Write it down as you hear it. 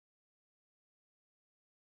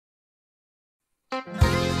Go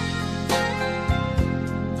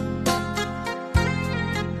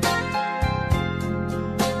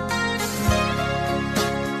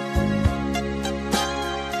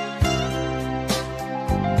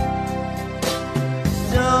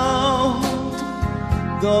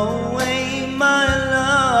away, my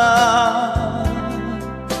love.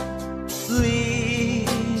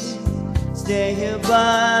 Please stay here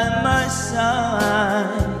by my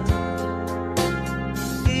side.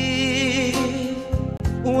 If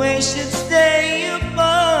we should stay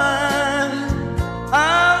apart,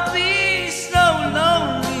 I'll be so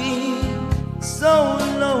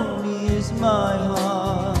lonely is my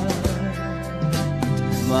heart.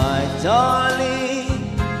 My darling,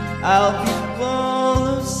 I'll be full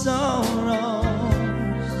of sorrows.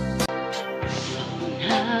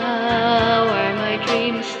 Somehow are my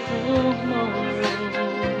dreams tomorrow.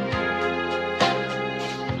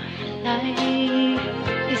 My life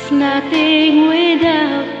is nothing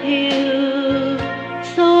without you.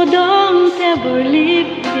 So don't ever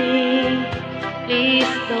leave me.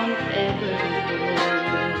 Please don't ever go.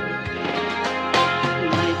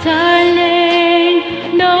 My darling,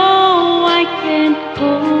 no, I can't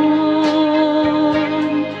go.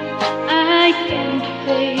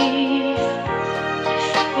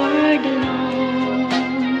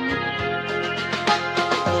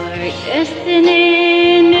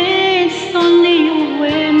 Destiny needs only you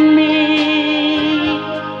and me.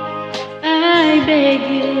 I beg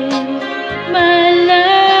you, my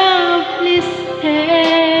love, please stay.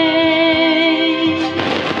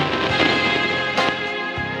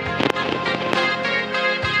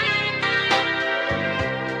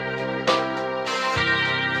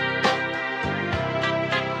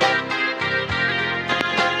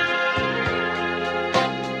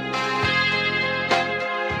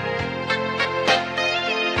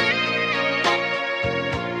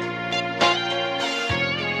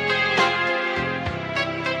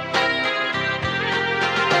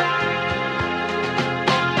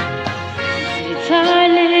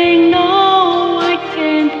 Darling, no, I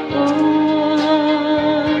can't go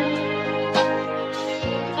on.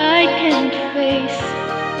 I can't face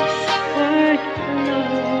this world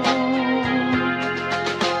alone.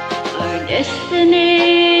 Our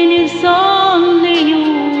destiny is only you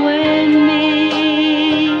and me.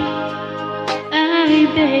 I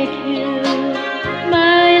beg you,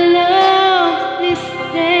 my love, please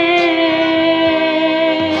stay.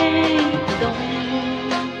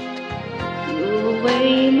 Away,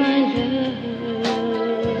 my love,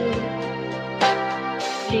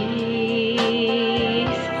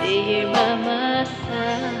 please stay here by my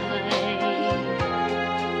side.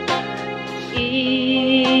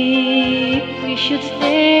 If we should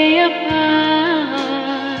stay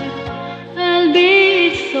apart, I'll be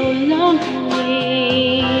so lonely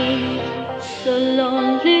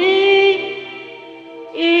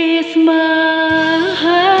is my